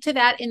will link to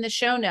that in the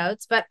show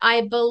notes, but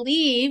I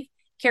believe,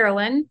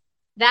 Carolyn,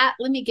 let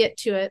me get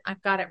to it.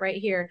 I've got it right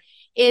here.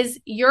 Is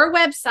your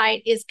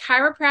website is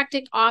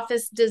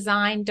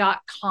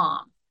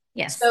chiropracticofficedesign.com.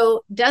 Yes.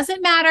 So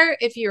doesn't matter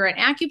if you're an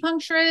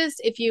acupuncturist,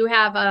 if you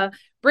have a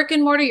brick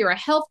and mortar, you're a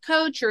health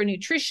coach, you're a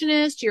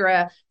nutritionist, you're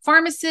a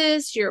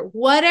pharmacist, you're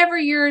whatever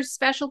your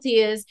specialty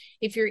is.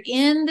 If you're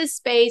in this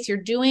space, you're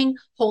doing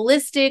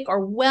holistic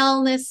or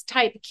wellness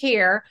type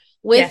care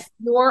with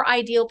your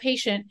ideal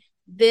patient,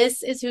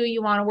 this is who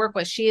you want to work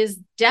with. She is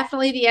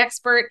definitely the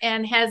expert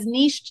and has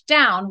niched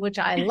down, which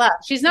I love.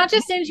 She's not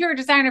just interior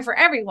designer for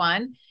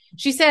everyone.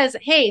 She says,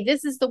 hey,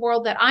 this is the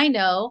world that I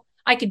know.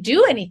 I could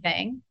do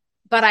anything,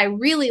 but I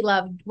really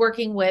love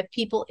working with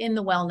people in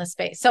the wellness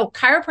space. So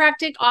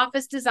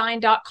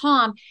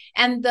chiropracticofficedesign.com,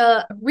 and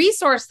the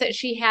resource that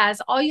she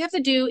has, all you have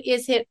to do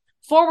is hit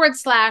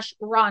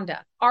 /Rhonda,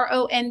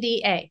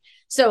 RONDA.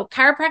 So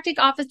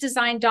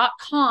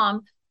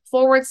chiropracticofficedesign.com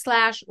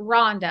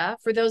 /Rhonda.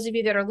 For those of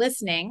you that are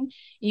listening,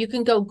 you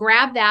can go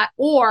grab that,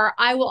 or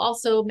I will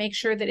also make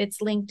sure that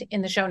it's linked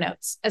in the show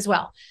notes as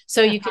well.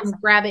 So you can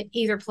grab it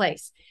either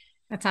place.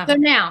 That's awesome. So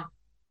now,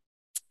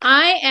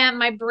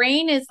 my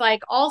brain is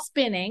like all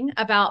spinning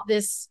about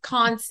this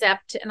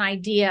concept and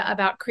idea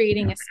about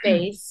creating a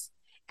space.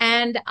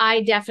 And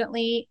I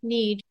definitely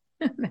need,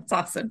 that's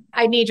awesome.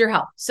 I need your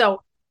help.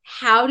 So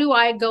how do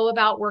I go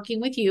about working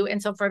with you?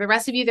 And so for the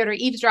rest of you that are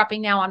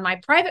eavesdropping now on my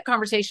private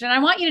conversation, and I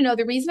want you to know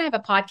the reason I have a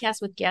podcast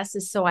with guests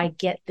is so I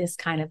get this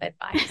kind of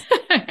advice.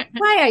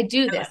 Why I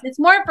do this. It's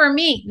more for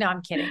me. No,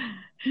 I'm kidding.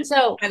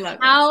 So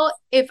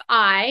if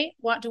I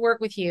want to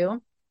work with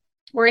you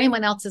or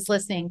anyone else is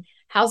listening,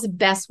 how's the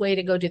best way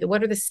to go do that?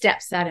 What are the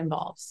steps that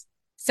involves?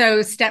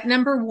 So step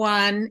number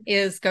 1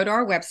 is go to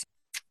our website.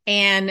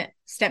 And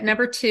step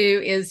number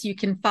 2 is you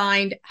can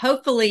find,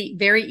 hopefully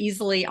very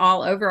easily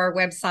all over our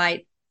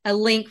website, a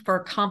link for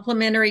a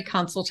complimentary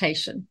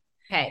consultation.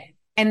 Okay.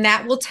 And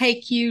that will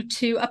take you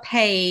to a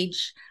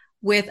page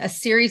with a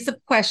series of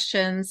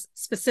questions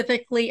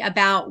specifically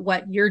about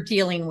what you're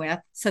dealing with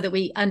so that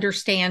we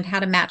understand how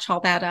to match all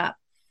that up.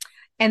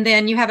 And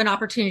then you have an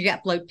opportunity to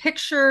upload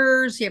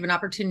pictures. You have an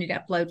opportunity to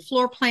upload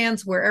floor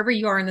plans wherever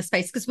you are in the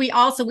space. Because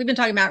we've been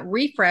talking about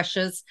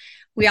refreshes.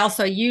 We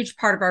also, a huge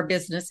part of our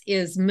business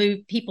is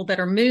people that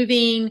are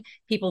moving,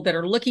 people that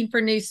are looking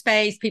for new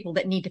space, people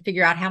that need to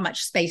figure out how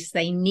much space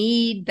they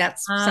need.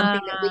 That's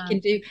something that we can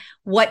do.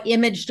 What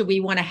image do we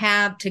want to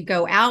have to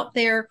go out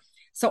there?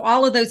 So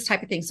all of those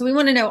type of things. So we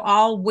want to know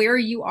all where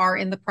you are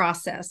in the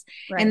process.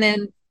 Right. And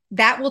then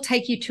that will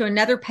take you to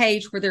another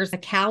page where there's a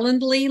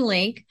Calendly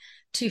link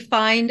to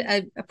find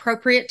an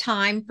appropriate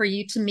time for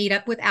you to meet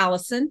up with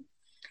Allison.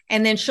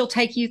 And then she'll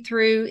take you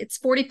through, it's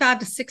 45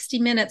 to 60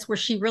 minutes where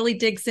she really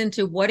digs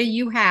into what do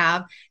you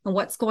have and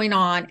what's going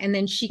on. And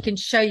then she can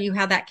show you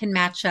how that can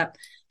match up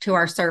to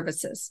our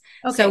services.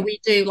 Okay. So we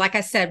do, like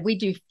I said, we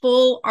do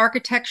full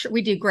architecture.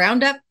 We do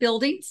ground up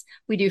buildings.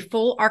 We do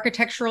full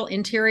architectural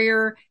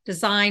interior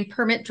design,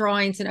 permit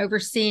drawings, and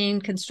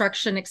overseeing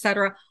construction, et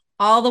cetera,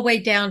 all the way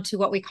down to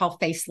what we call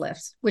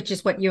facelifts, which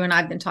is what you and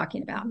I've been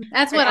talking about.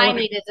 That's what I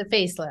need is a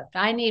facelift.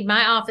 I need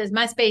my office,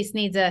 my space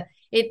needs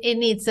it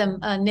needs some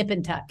nip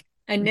and tuck.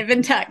 A nip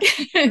and tuck.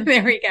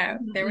 There we go.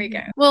 There we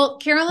go. Well,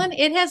 Carolyn,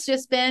 it has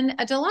just been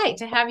a delight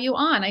to have you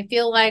on. I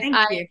feel like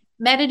I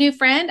met a new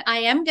friend. I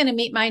am going to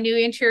meet my new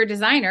interior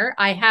designer.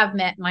 I have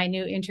met my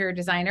new interior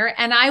designer.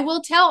 And I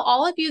will tell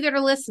all of you that are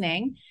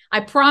listening, I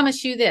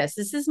promise you this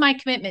is my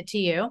commitment to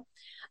you.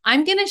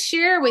 I'm going to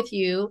share with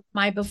you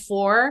my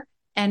before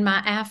and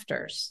my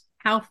afters.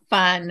 How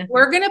fun.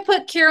 We're going to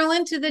put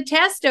Carolyn to the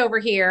test over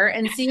here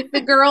and see if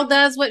the girl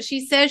does what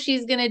she says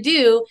she's going to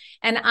do.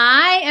 And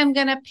I am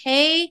going to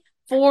pay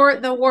for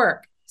the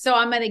work. So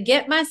I'm going to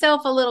get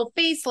myself a little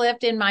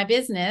facelift in my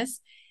business,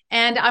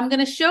 and I'm going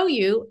to show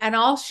you, and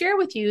I'll share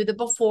with you the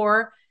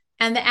before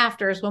and the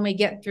afters when we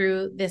get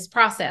through this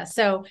process.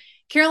 So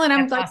Carolyn,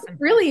 I'm awesome.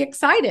 Really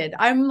excited.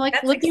 I'm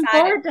looking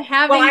forward to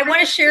having. Well, I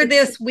want to share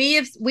this.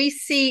 We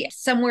see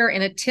somewhere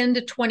in a 10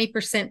 to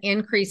 20%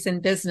 increase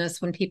in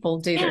business when people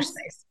do their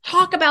space.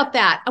 Talk about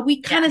that. We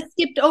kind of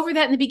skipped over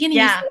that in the beginning.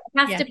 Yeah.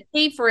 It has to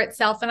pay for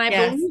itself, and I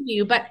believe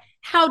you. But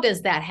how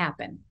does that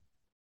happen?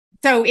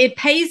 So it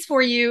pays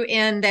for you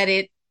in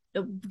that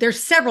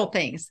there's several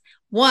things.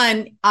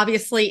 One,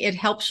 obviously, it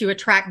helps you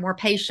attract more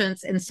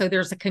patients, and so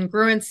there's a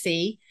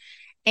congruency.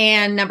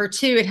 And number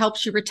two, it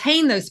helps you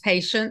retain those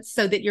patients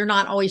so that you're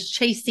not always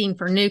chasing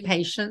for new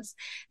patients.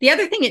 The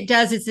other thing it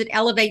does is it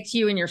elevates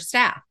you and your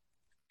staff.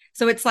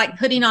 So it's like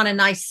putting on a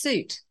nice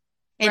suit,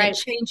 and it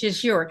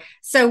changes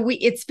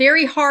it's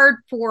very hard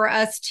for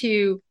us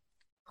to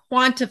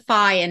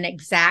quantify an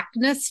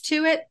exactness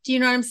to it. Do you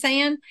know what I'm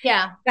saying?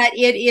 Yeah. But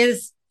it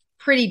is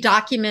pretty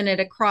documented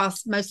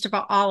across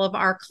all of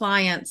our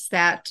clients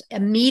that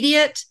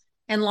immediate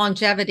and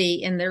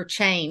longevity in their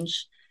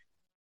change.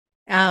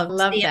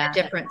 Love that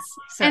difference.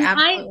 So and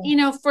absolutely.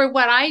 For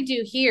what I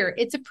do here,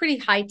 it's a pretty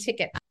high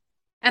ticket.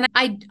 And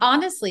I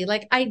honestly,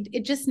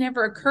 it just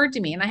never occurred to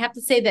me. And I have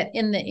to say that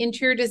in the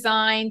interior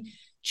design,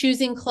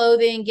 choosing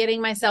clothing,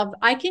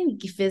 I can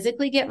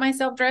physically get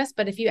myself dressed.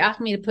 But if you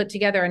ask me to put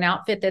together an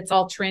outfit that's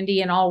all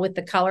trendy and all with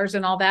the colors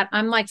and all that,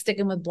 I'm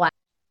sticking with black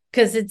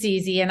because it's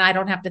easy and I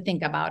don't have to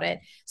think about it.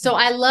 So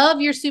I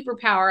love your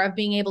superpower of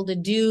being able to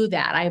do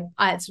that.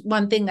 It's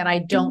one thing that I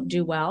don't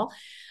do well.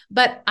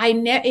 But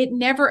it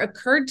never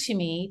occurred to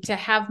me to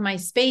have my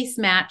space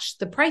match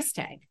the price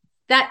tag.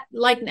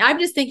 I'm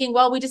just thinking,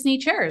 well, we just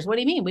need chairs. What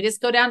do you mean? We just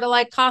go down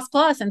to Cost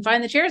Plus and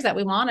find the chairs that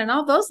we want, and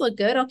all those look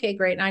good. Okay,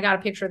 great. And I got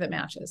a picture that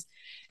matches.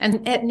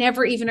 And it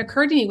never even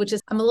occurred to me,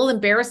 I'm a little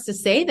embarrassed to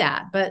say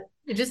that, but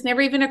it just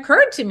never even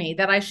occurred to me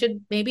that I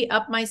should maybe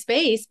up my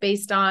space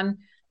based on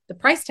the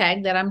price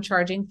tag that I'm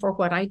charging for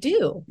what I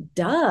do.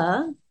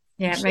 Duh.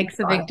 Yeah, it makes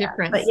a big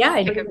difference. But yeah,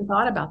 I never even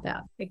thought about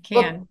that. It can.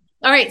 Well,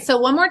 all right. So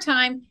one more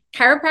time,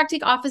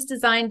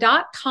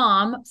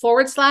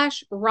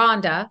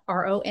 chiropracticofficedesign.com/Rhonda,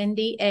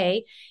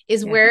 RONDA,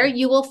 is where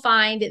you will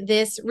find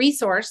this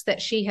resource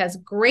that she has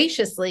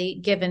graciously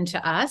given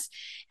to us.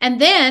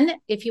 And then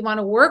if you want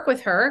to work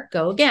with her,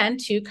 go again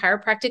to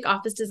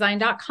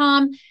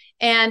chiropracticofficedesign.com.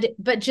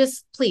 But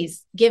just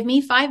please give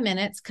me 5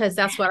 minutes, because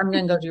that's what I'm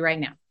going to go do right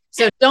now.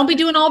 So don't be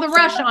doing all the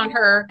rush on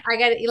her.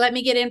 Let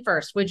me get in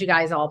first. Would you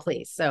guys all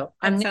please? So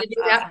I'm going to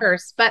do that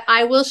first, but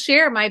I will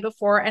share my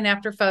before and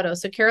after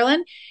photos. So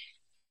Carolyn,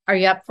 are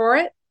you up for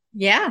it?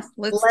 Yeah,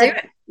 let's do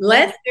it.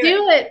 Let's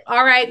do it.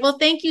 All right. Well,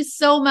 thank you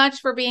so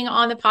much for being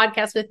on the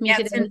podcast with me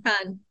today. It's been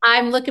fun.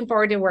 I'm looking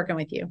forward to working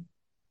with you.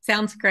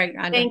 Sounds great,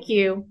 Rhonda. Thank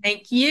you.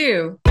 Thank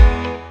you.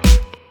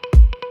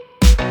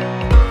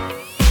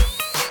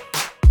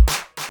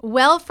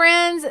 Well,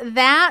 friends,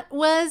 that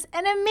was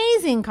an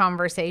amazing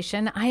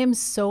conversation. I am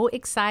so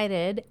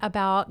excited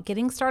about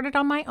getting started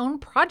on my own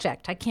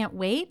project. I can't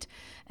wait.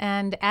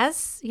 And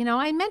as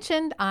I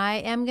mentioned, I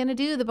am going to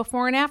do the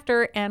before and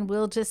after, and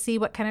we'll just see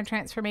what kind of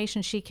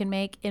transformation she can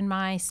make in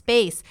my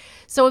space.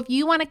 So if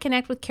you want to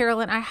connect with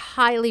Carolyn, I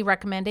highly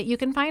recommend it. You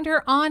can find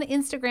her on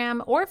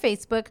Instagram or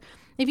Facebook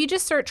If you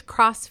just search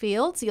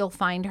Crossfields, you'll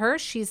find her.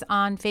 She's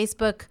on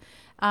Facebook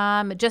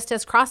just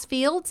as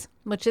Crossfields,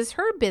 which is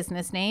her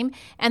business name.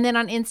 And then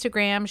on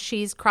Instagram,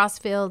 she's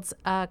Crossfields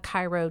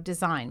Chiro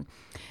Design.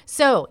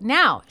 So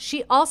now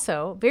she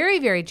also very,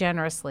 very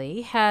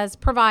generously has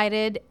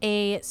provided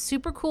a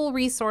super cool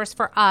resource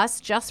for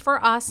us, just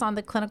for us on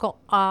the Clinical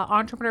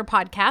Entrepreneur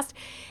Podcast.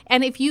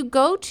 And if you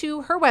go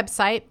to her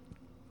website,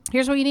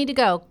 here's where you need to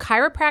go: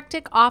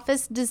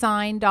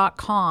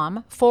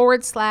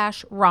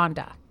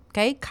 chiropracticofficedesign.com/Rhonda.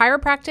 Okay,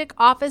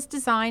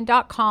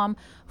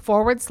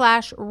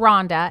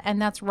 chiropracticofficedesign.com/Rhonda, and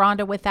that's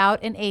Rhonda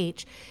without an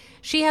H.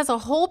 She has a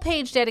whole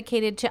page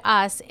dedicated to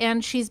us,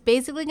 and she's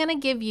basically going to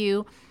give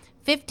you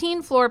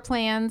 15 floor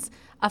plans,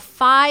 a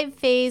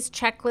 5-phase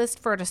checklist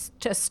for a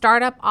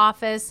startup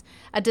office,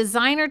 a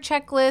designer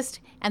checklist,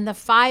 and the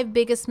 5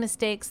 biggest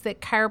mistakes that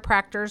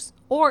chiropractors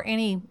or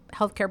any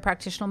healthcare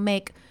practitioner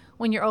make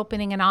when you're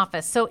opening an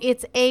office. So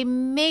it's a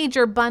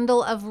major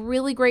bundle of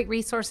really great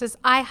resources.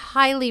 I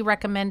highly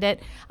recommend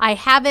it. I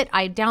have it,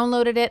 I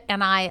downloaded it,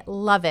 and I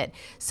love it.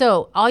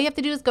 So all you have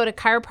to do is go to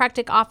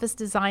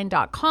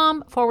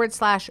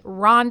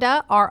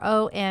chiropracticofficedesign.com/Rhonda,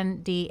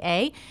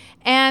 RONDA.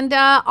 And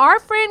our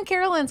friend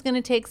Carolyn's going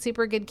to take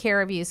super good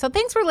care of you. So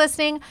thanks for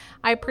listening.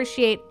 I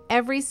appreciate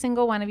every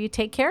single one of you.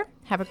 Take care.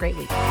 Have a great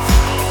week.